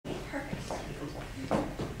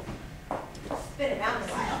It's been around a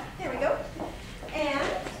while. There we go. And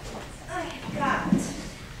I've got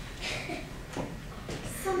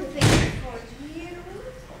something for you.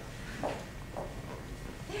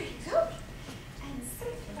 There you go. And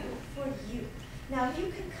something for you. Now, if you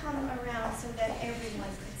could come around so that everyone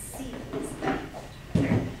could see this.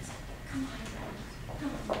 Come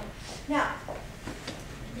on. Now,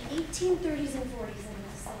 in the 1830s and 40s in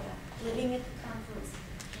Minnesota, living at the confluence,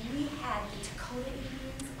 we had the Dakota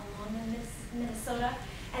Indians along the Minnesota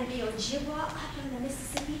and the Ojibwa up in the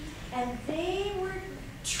Mississippi, and they were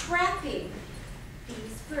trapping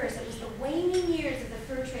these furs. It was the waning years of the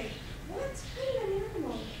fur trade. What kind of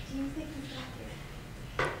animal do you think we got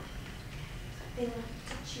here? They like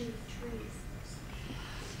to chew trees.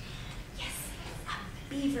 Yes, a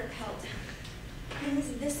beaver pelt. And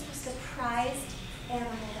this was the prized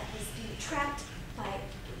animal that was being trapped by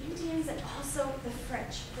the Indians and also the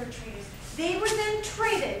French fur traders. They were then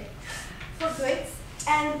traded for goods,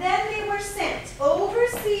 and then they were sent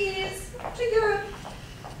overseas to Europe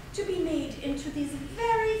to be made into these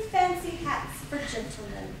very fancy hats for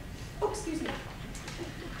gentlemen. Oh, excuse me.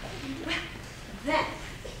 Then,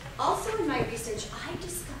 also in my research, I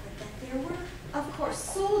discovered that there were, of course,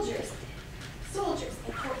 soldiers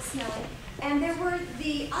at Fort Snelling, and there were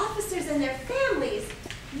the officers and their families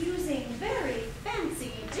using very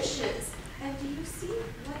fancy dishes. And do you see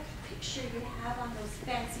what picture you have on those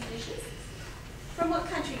fancy dishes? From what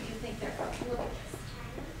country do you think they're from? Look at this.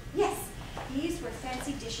 Yes, these were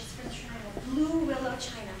fancy dishes from China, blue willow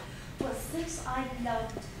China. Well, since I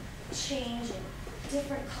loved change and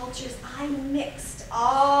different cultures, I mixed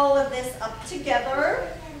all of this up together.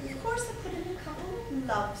 Of course, I put in a couple of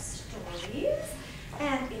love stories.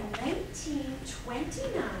 And in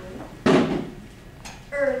 1929,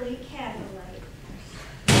 early candlelight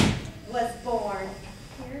was born.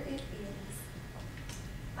 Here it is.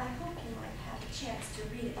 I hope you might have a chance to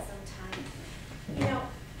read it sometime. You know,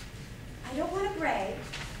 I don't want to brag.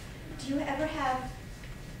 Do you ever have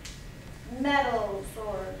medals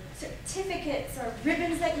or certificates or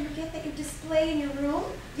ribbons that you get that you display in your room?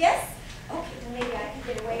 Yes? Okay, then maybe I can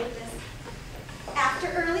get away with this. After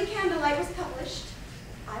Early Candlelight was published,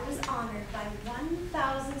 I was honored by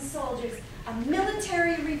 1,000 soldiers, a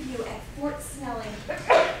military review at Fort Snelling.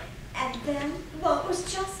 And then, well, it was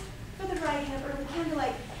just for the writing of Early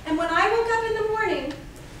Candlelight. And when I woke up in the morning,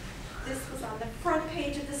 this was on the front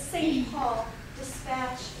page of the St. Paul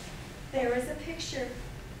Dispatch. There is a picture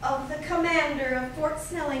of the commander of Fort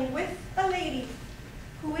Snelling with a lady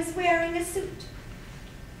who is wearing a suit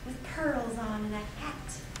with pearls on and a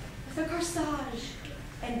hat with a corsage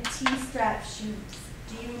and T-strap shoes.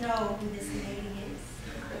 Do you know who this lady is?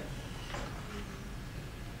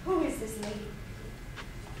 Who is this lady?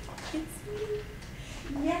 It's me.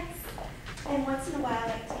 Yes. And once in a while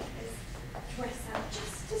I take this dress out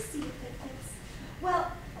just to see if it fits.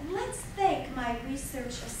 Well, let's thank my research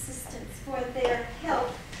assistants for their help